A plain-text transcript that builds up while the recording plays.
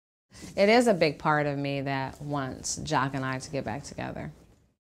It is a big part of me that wants Joc and I to get back together.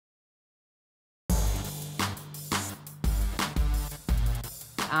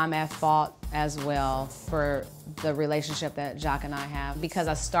 I'm at fault as well for the relationship that Joc and I have because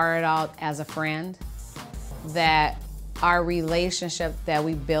I started out as a friend, that our relationship that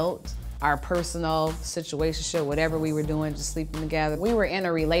we built, our personal situationship, whatever we were doing, just sleeping together. We were in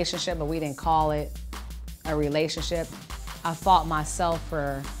a relationship, but we didn't call it a relationship. I fought myself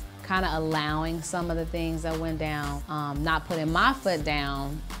for kind of allowing some of the things that went down, not putting my foot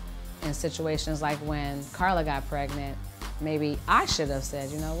down in situations like when Carla got pregnant. Maybe I should have said,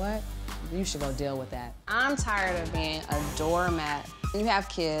 you know what? You should go deal with that. I'm tired of being a doormat. You have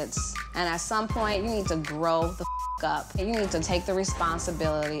kids, and at some point, you need to grow the up. You need to take the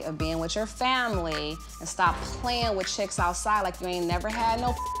responsibility of being with your family and stop playing with chicks outside like you ain't never had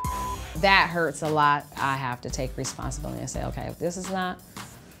no. That hurts a lot. I have to take responsibility and say, okay, if this is not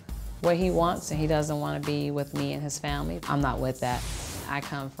what he wants and he doesn't want to be with me and his family, I'm not with that. I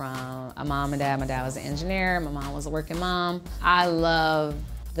come from a mom and dad. My dad was an engineer. My mom was a working mom. I love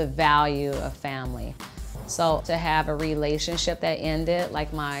the value of family. So to have a relationship that ended,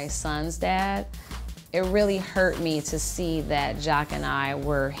 like my son's dad, it really hurt me to see that Joc and I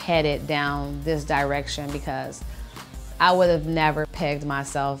were headed down this direction because I would have never pegged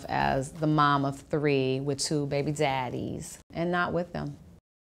myself as the mom of 3 with 2 baby daddies and not with them.